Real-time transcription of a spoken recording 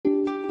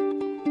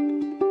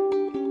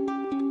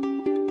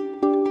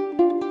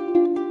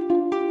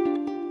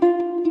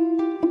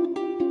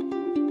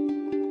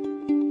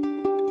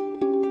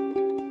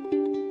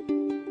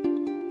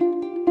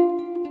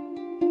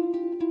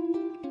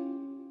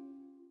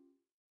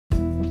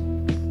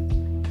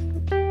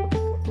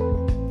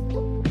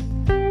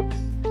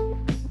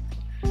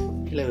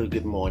Hello,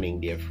 good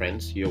morning, dear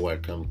friends. You're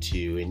welcome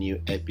to a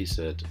new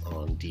episode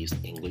on these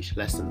English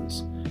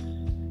lessons.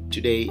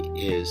 Today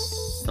is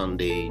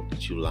Sunday,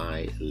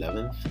 July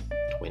 11th,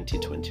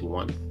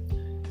 2021,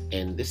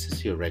 and this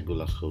is your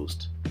regular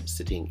host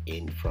sitting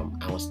in from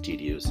our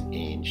studios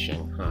in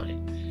Shanghai.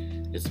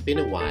 It's been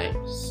a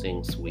while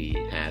since we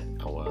had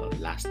our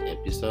last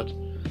episode,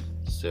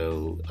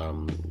 so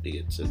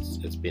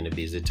it's been a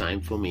busy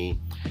time for me.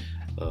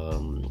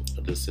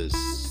 This is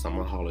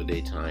summer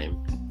holiday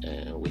time,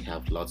 and we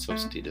have lots of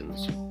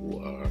students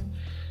who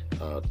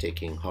are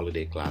taking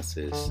holiday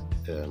classes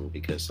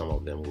because some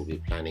of them will be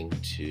planning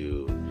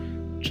to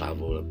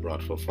travel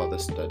abroad for further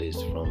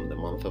studies from the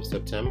month of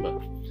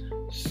September.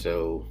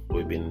 So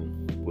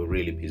we're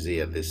really busy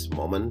at this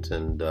moment,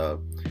 and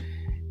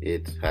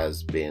it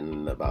has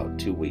been about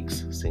 2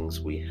 weeks since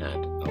we had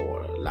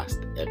our last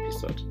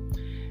episode.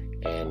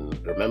 And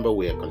remember,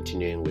 we are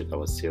continuing with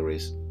our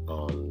series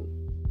on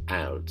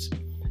IELTS,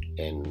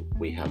 and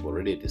we have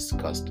already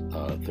discussed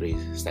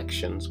 3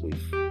 sections.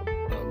 We've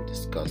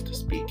discussed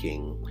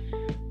speaking,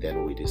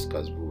 then we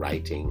discussed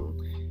writing,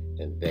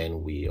 and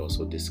then we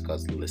also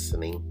discussed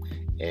listening.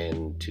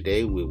 And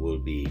today we will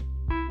be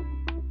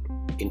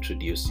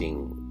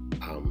introducing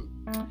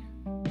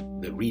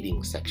the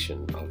reading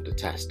section of the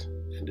test.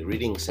 And the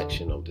reading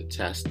section of the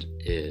test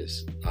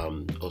is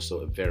also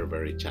a very,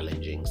 very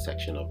challenging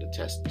section of the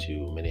test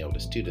to many of the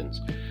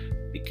students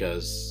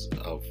because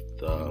of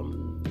the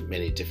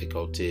many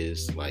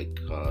difficulties like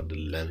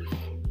the length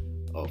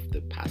of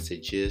the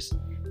passages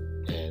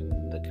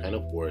and the kind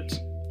of words,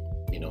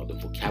 the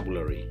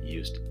vocabulary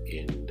used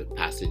in the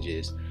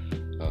passages,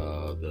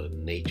 the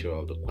nature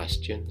of the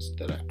questions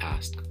that are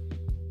asked.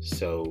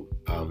 So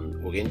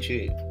we're going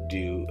to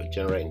do a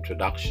general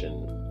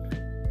introduction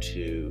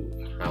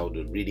to how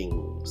the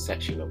reading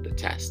section of the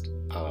test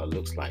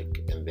looks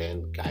like, and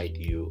then guide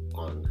you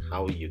on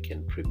how you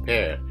can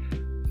prepare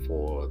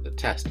for the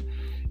test,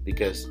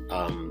 because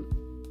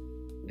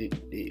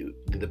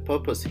the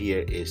purpose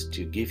here is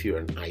to give you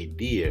an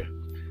idea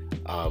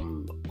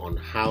on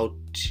how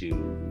to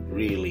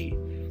really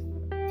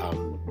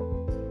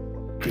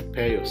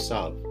prepare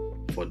yourself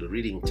for the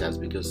reading test,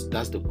 because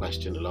that's the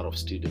question a lot of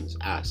students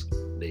ask.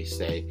 They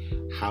say,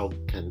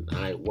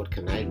 what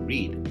can I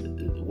read?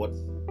 What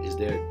is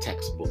there a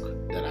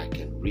textbook that I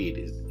can read?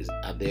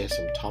 Are there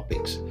some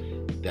topics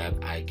that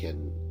I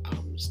can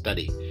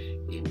study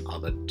in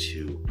order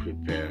to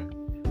prepare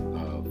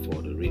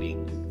for the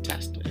reading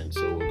test? And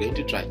so we're going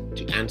to try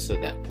to answer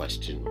that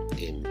question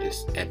in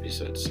this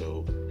episode.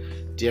 So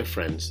dear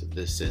friends,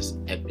 this is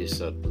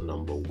episode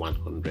number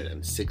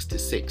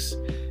 166,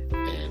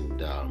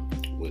 and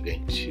we're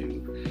going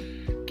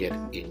to get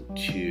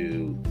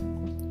into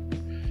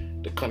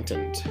the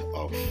content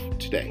of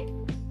today.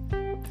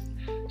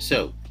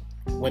 So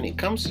when it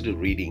comes to the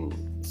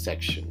reading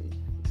section,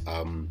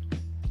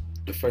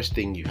 the first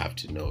thing you have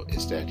to know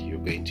is that you're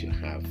going to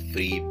have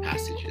 3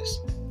 passages.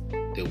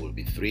 There will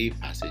be 3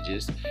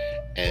 passages,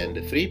 and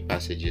the 3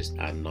 passages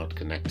are not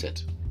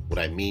connected. What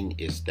I mean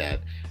is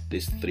that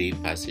these 3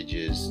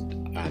 passages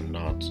are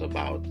not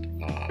about,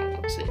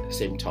 say, the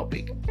same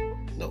topic.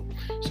 No.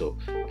 So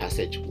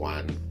passage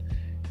 1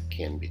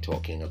 can be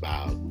talking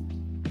about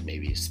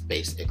maybe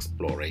space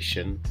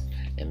exploration,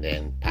 and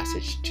then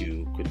passage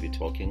 2 could be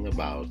talking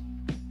about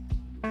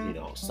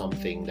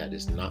something that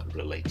is not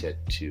related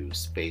to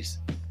space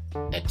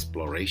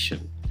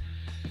exploration.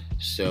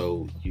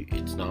 So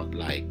it's not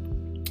like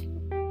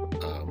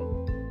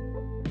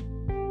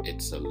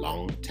it's a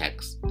long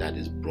text that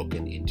is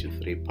broken into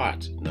 3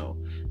 parts. No,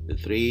 the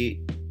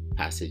 3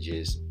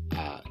 passages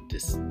are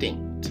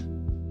distinct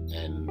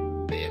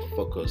and they are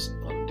focused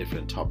on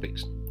different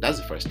topics. That's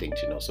the first thing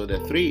to know. So there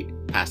are 3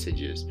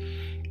 passages,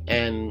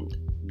 and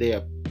they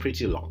are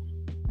pretty long.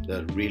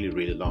 They're really,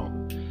 really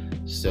long.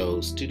 So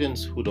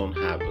students who don't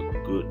have a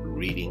good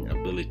reading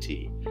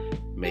ability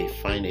may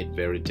find it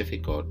very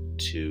difficult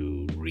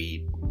to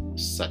read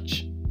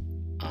such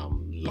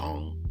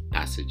long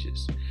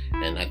passages.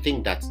 And I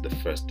think that's the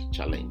first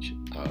challenge.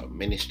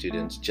 Many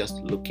students, just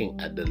looking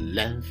at the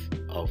length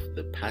of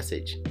the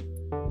passage,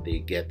 they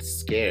get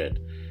scared,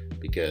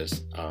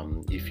 because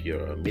if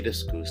you're a middle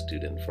school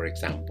student, for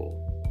example,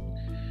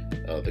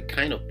 the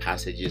kind of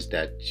passages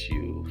that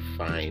you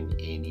find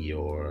in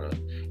your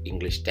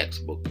English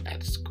textbook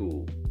at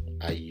school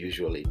are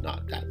usually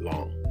not that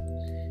long.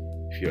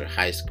 If you're a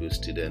high school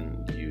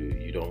student,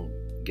 you don't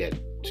get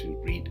to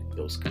read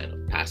those kind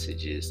of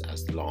passages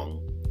as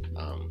long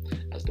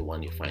as the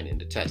one you find in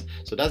the test.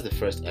 So that's the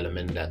first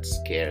element that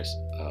scares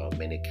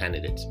many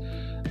candidates.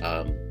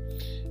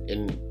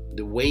 And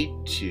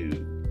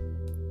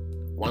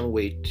one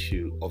way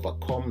to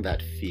overcome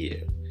that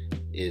fear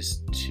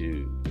is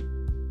to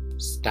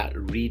start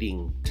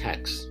reading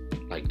text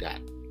like that.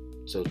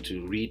 So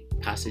to read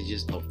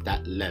passages of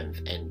that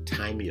length and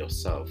time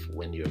yourself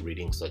when you're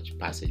reading such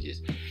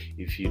passages.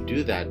 If you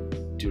do that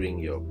during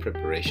your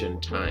preparation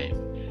time,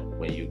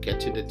 when you get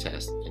to the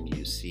test and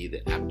you see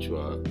the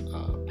actual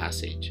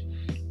passage,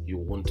 you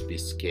won't be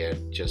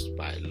scared just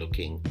by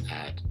looking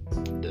at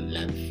the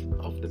length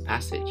of the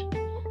passage.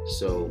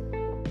 So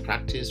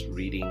practice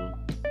reading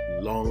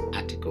long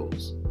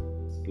articles.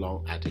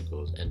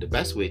 And the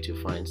best way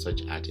to find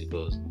such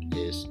articles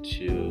is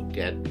to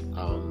get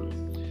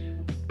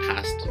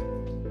past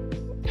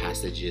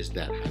passages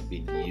that have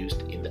been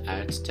used in the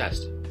IELTS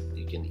test.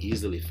 You can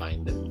easily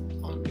find them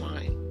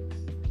online.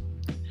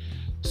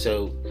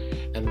 So,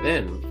 and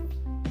then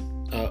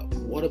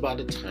what about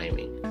the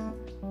timing?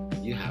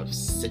 You have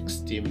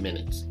 60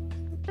 minutes.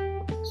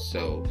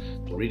 So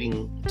the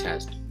reading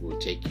test will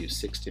take you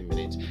 60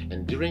 minutes,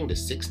 and during the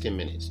 60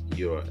 minutes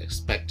you're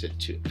expected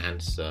to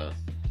answer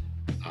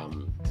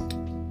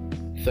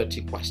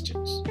 30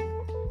 questions.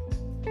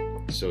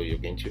 So you're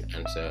going to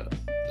answer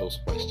those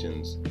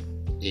questions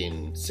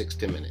in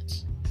 60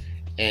 minutes.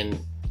 And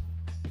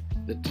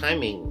the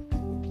timing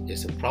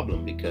is a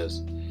problem,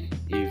 because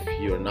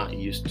if you're not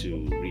used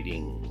to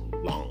reading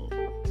long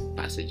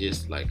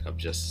passages, like I've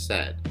just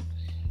said,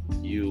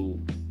 you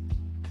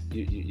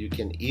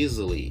can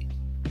easily,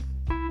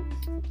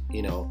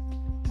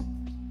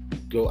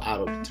 go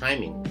out of the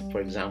timing.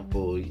 For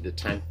example, the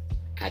time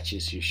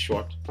catches you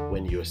short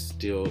when you're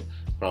still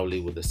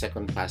probably with the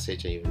second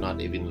passage and you've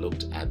not even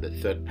looked at the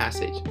third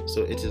passage.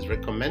 So it is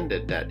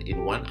recommended that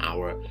in 1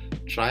 hour,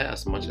 try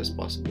as much as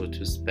possible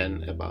to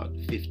spend about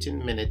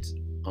 15 minutes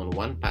on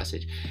one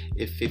passage.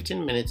 If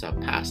 15 minutes are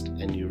passed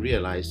and you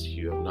realize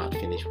you have not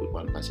finished with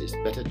one passage,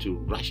 it's better to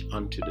rush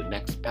on to the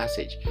next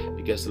passage,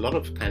 because a lot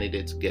of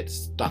candidates get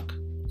stuck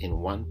in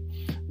one,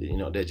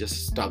 they're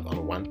just stuck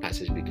on one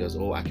passage because,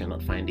 I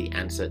cannot find the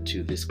answer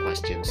to this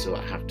question, so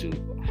I have to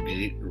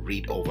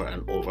read over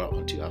and over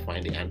until I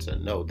find the answer.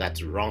 No,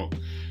 that's wrong.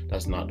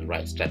 That's not the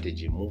right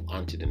strategy. Move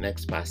on to the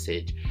next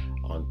passage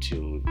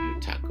until you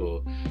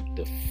tackle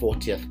the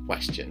 40th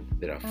question.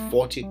 There are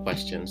 40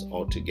 questions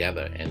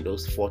altogether, and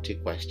those 40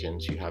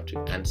 questions you have to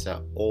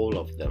answer all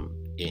of them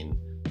in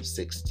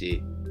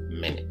 60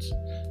 minutes.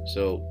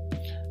 So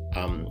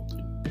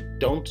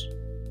don't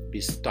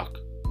be stuck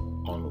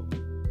on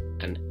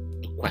a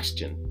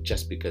question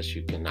just because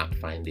you cannot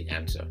find the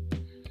answer.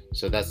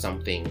 So that's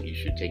something you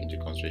should take into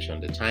consideration.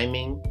 The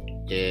timing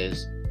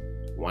is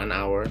 1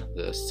 hour,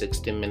 the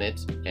 60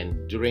 minutes,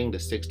 and during the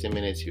 60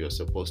 minutes you're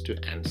supposed to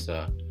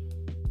answer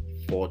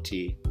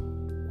 40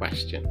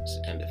 questions,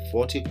 and the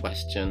 40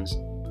 questions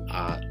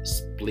are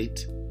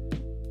split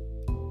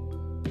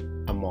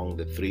among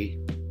the 3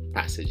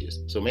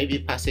 passages. So maybe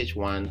passage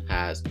 1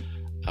 has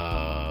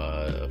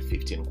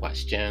 15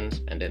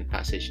 questions, and then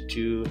passage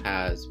 2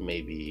 has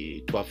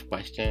maybe 12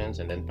 questions,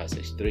 and then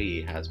passage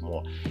 3 has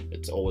more.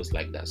 It's always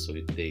like that. So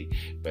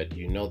but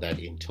you know that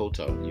in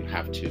total you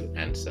have to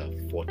answer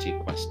 40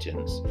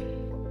 questions,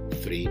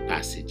 3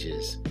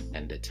 passages,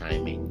 and the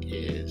timing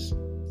is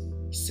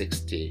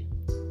 60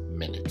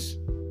 minutes.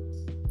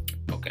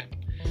 Okay.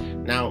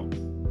 Now,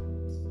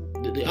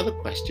 the other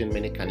question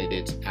many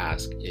candidates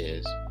ask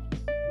is,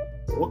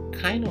 what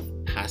kind of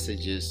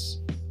passages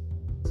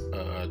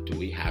do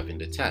we have in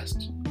the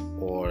test,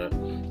 or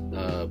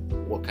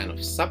what kind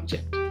of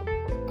subject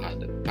are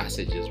the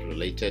passages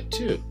related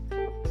to?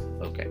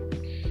 Okay,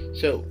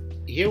 so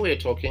here we're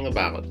talking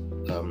about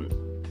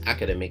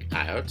academic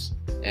IELTS,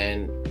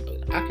 and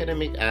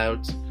academic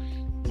IELTS,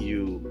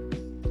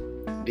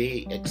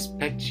 they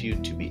expect you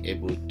to be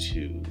able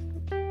to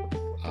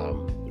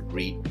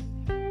read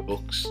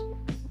books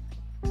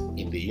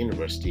in the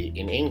university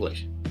in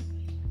English.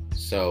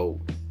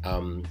 So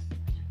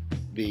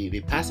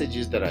the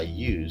passages that are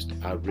used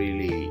are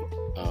really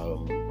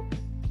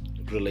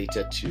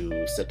related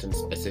to certain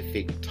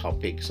specific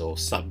topics or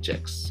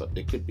subjects. So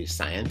they could be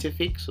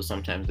scientific, so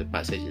sometimes the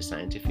passage is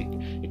scientific.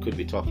 It could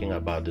be talking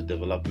about the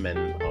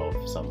development of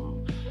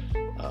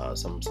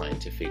some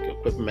scientific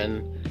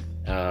equipment,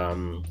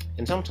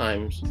 and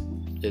sometimes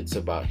it's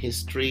about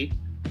history,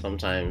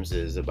 sometimes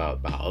it's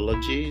about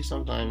biology,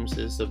 sometimes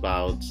it's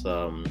about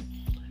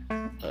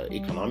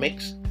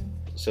economics.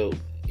 So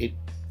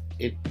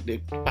the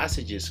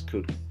passages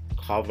could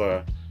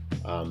cover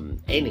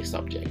any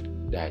subject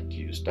that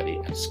you study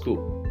at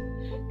school.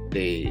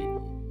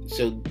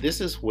 So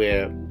this is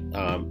where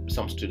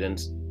some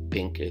students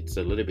think it's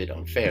a little bit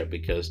unfair,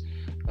 because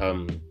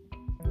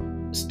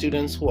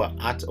students who are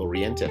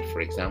art-oriented,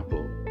 for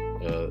example,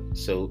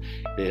 so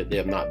they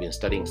have not been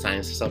studying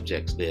science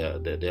subjects,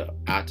 they're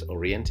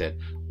art-oriented.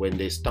 When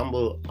they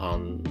stumble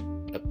on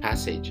a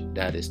passage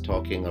that is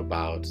talking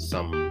about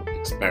some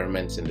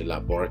experiments in the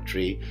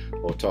laboratory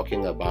or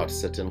talking about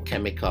certain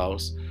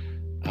chemicals,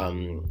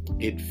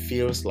 it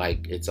feels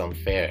like it's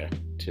unfair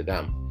to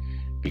them,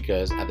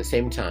 because at the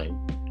same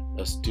time,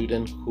 a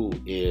student who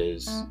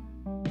is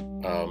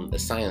a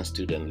science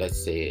student,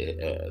 let's say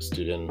a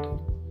student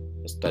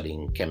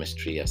studying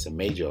chemistry as a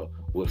major,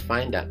 will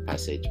find that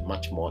passage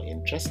much more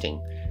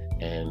interesting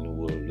and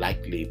will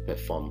likely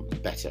perform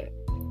better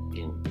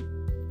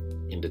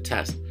in the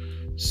test.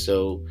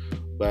 So,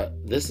 but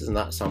this is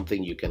not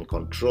something you can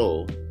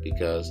control,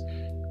 because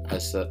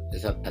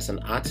as an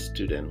art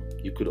student,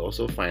 you could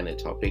also find a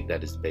topic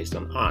that is based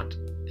on art,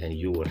 and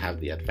you will have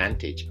the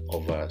advantage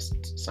over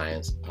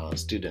science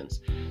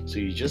students. So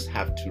you just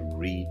have to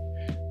read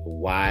a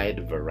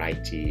wide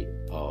variety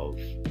of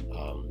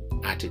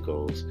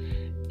articles.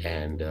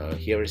 And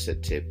here is a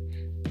tip.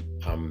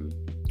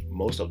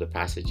 Most of the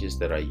passages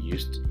that are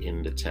used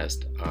in the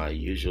test are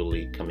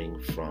usually coming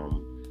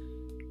from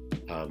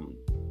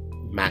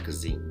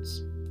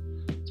magazines.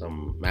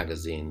 Some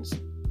magazines,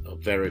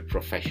 very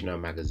professional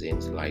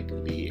magazines like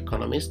The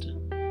Economist.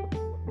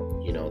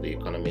 You know, The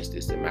Economist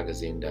is a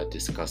magazine that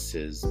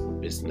discusses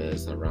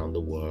business around the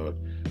world,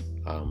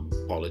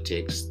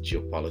 politics,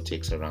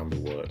 geopolitics around the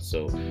world.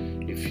 So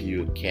if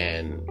you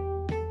can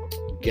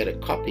get a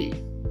copy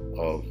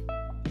of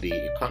The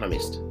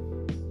Economist,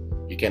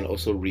 you can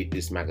also read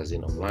this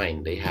magazine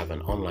online. They have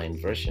an online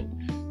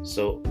version.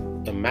 So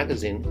a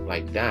magazine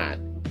like that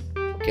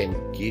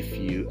can give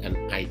you an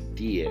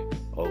idea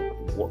of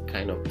what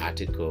kind of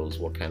articles,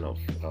 what kind of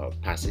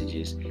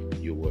passages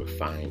you will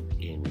find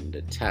in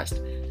the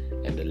test.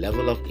 And the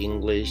level of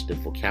English, the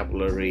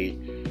vocabulary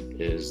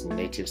is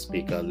native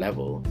speaker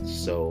level.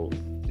 So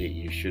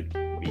you should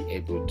be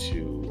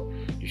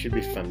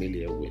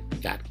familiar with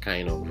that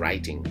kind of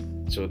writing,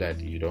 so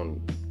that you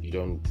don't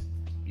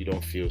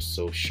feel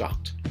so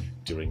shocked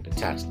during the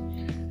test.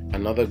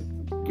 Another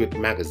good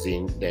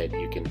magazine that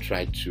you can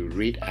try to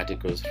read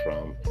articles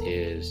from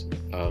is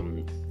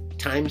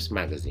Times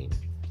Magazine.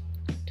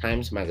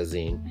 Times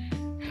Magazine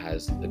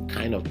has the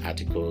kind of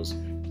articles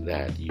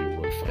that you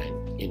will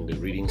find in the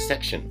reading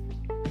section.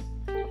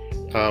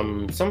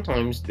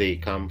 Sometimes they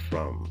come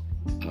from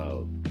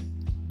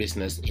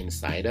Business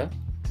Insider.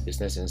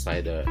 Business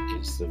Insider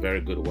is a very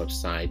good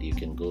website. You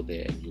can go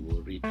there and you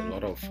will read a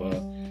lot of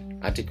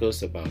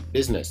articles about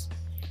business.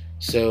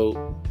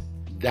 So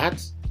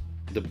that's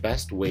the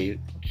best way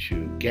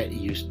to get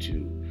used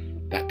to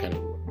that kind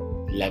of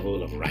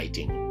level of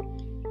writing,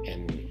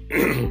 and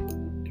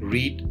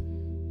read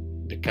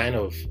the kind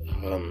of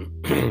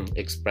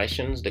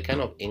expressions, the kind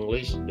of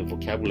English, the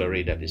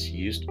vocabulary that is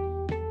used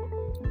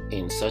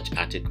in such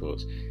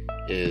articles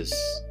is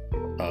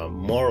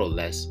more or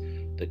less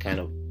the kind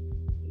of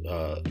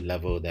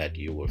level that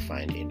you will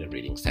find in the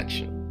reading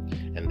section.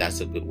 And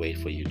that's a good way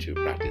for you to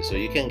practice. So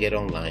you can get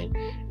online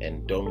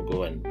and don't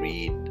go and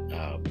read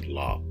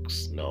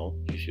blogs. No,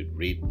 you should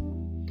read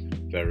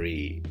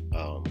very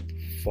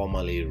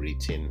formally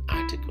written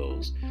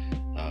articles,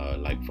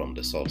 like from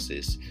the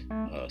sources.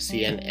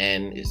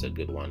 CNN is a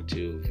good one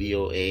too.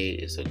 VOA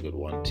is a good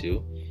one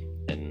too.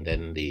 And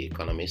then The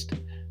Economist,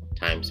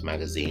 Times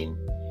Magazine,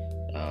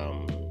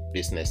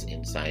 Business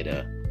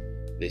Insider.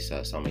 These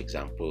are some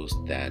examples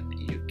that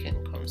you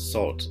can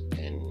consult,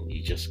 and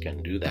you just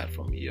can do that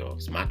from your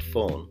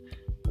smartphone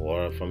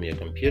or from your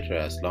computer,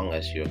 as long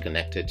as you're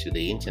connected to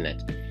the internet.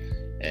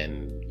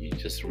 And you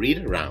just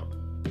read around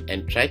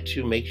and try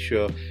to make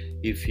sure,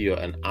 if you're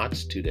an art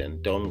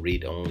student, don't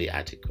read only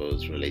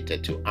articles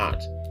related to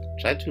art.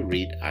 Try to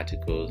read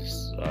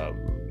articles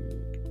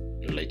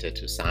related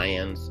to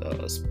science,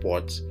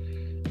 sports,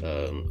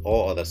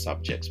 or other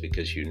subjects,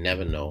 because you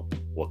never know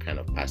what kind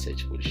of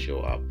passage will show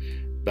up.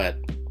 But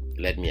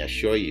let me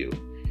assure you,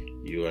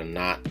 you're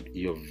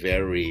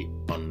very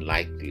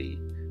unlikely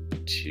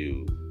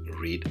to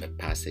read a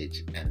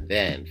passage and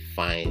then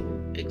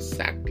find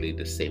exactly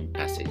the same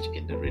passage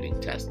in the reading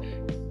test.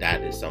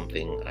 That is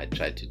something I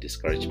try to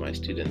discourage my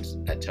students.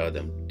 I tell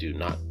them, do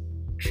not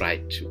try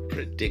to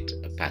predict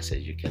a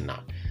passage. You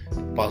cannot.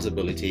 The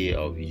possibility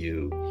of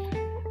you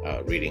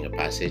reading a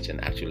passage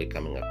and actually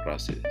coming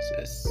across it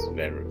is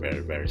very,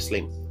 very, very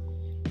slim.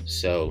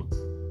 So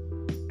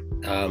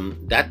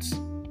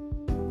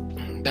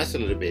that's a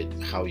little bit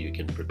how you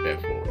can prepare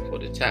for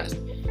the test.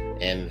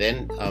 And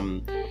then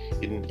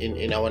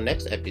in our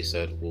next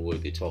episode, we will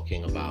be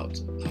talking about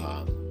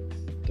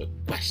the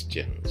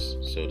questions.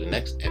 So the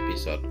next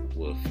episode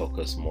will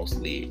focus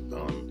mostly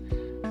on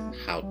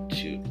how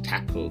to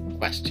tackle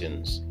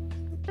questions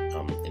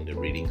in the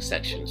reading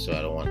section. So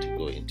I don't want to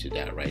go into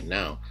that right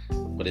now.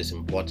 What is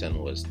important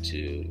was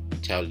to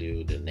tell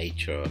you the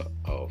nature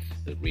of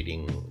the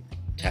reading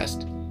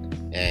test,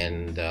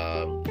 and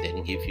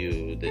then give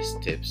you these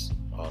tips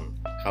on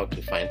how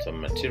to find some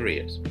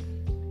materials,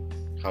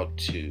 how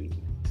to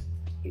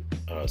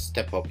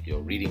step up your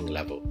reading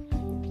level,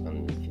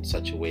 and in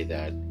such a way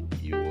that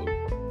you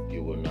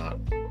will not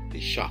be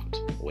shocked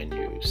when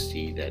you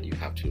see that you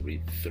have to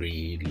read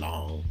 3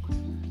 long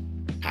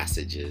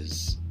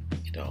passages,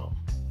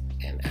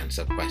 and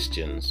answer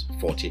questions,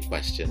 40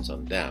 questions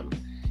on them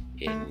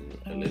in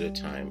a little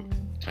time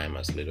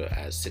as little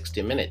as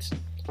 60 minutes.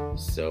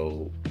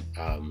 So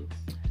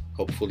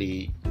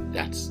hopefully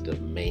that's the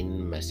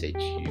main message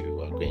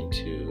you are going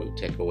to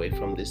take away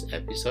from this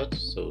episode.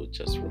 So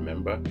just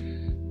remember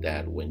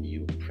that when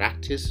you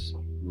practice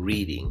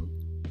reading,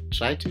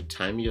 try to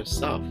time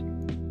yourself.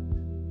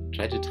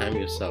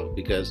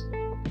 Because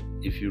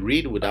if you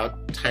read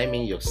without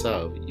timing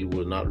yourself, you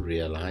will not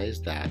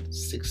realize that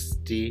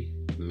 60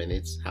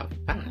 minutes have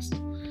passed.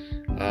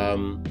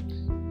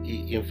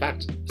 in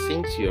fact,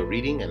 since you're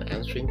reading and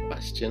answering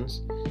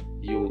questions,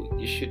 you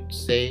should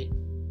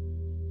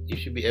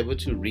be able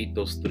to read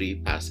those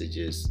 3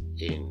 passages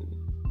in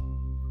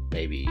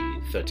maybe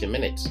 30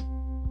 minutes,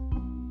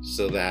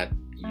 so that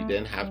you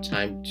then have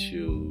time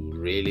to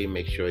really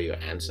make sure your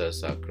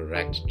answers are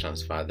correct,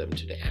 transfer them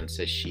to the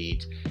answer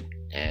sheet,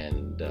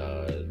 and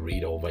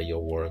read over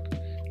your work,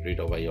 read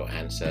over your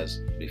answers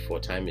before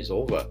time is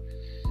over.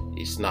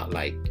 It's not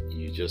like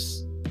you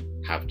just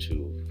have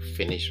to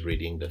finish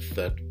reading the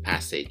 3rd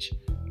passage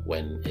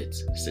when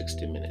it's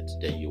 60 minutes.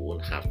 Then you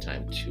won't have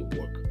time to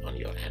work on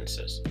your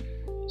answers.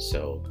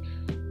 So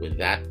with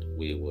that,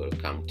 we will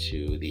come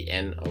to the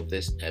end of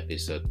this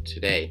episode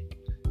today,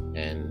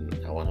 and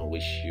I want to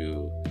wish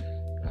you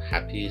a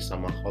happy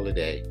summer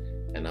holiday,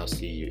 and I'll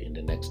see you in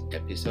the next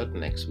episode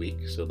next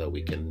week, so that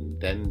we can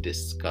then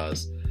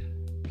discuss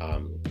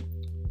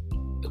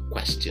the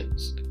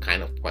questions, the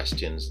kind of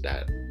questions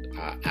that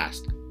are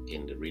asked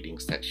in the reading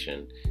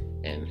section,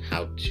 and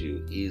how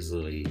to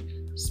easily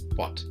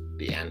spot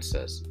the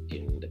answers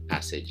in the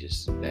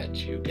passages that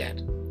you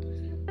get.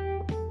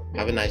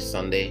 Have a nice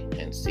Sunday,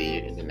 and see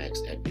you in the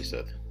next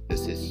episode.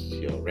 This is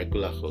your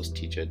regular host,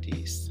 Teacher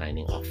D,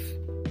 signing off.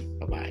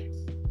 Bye-bye.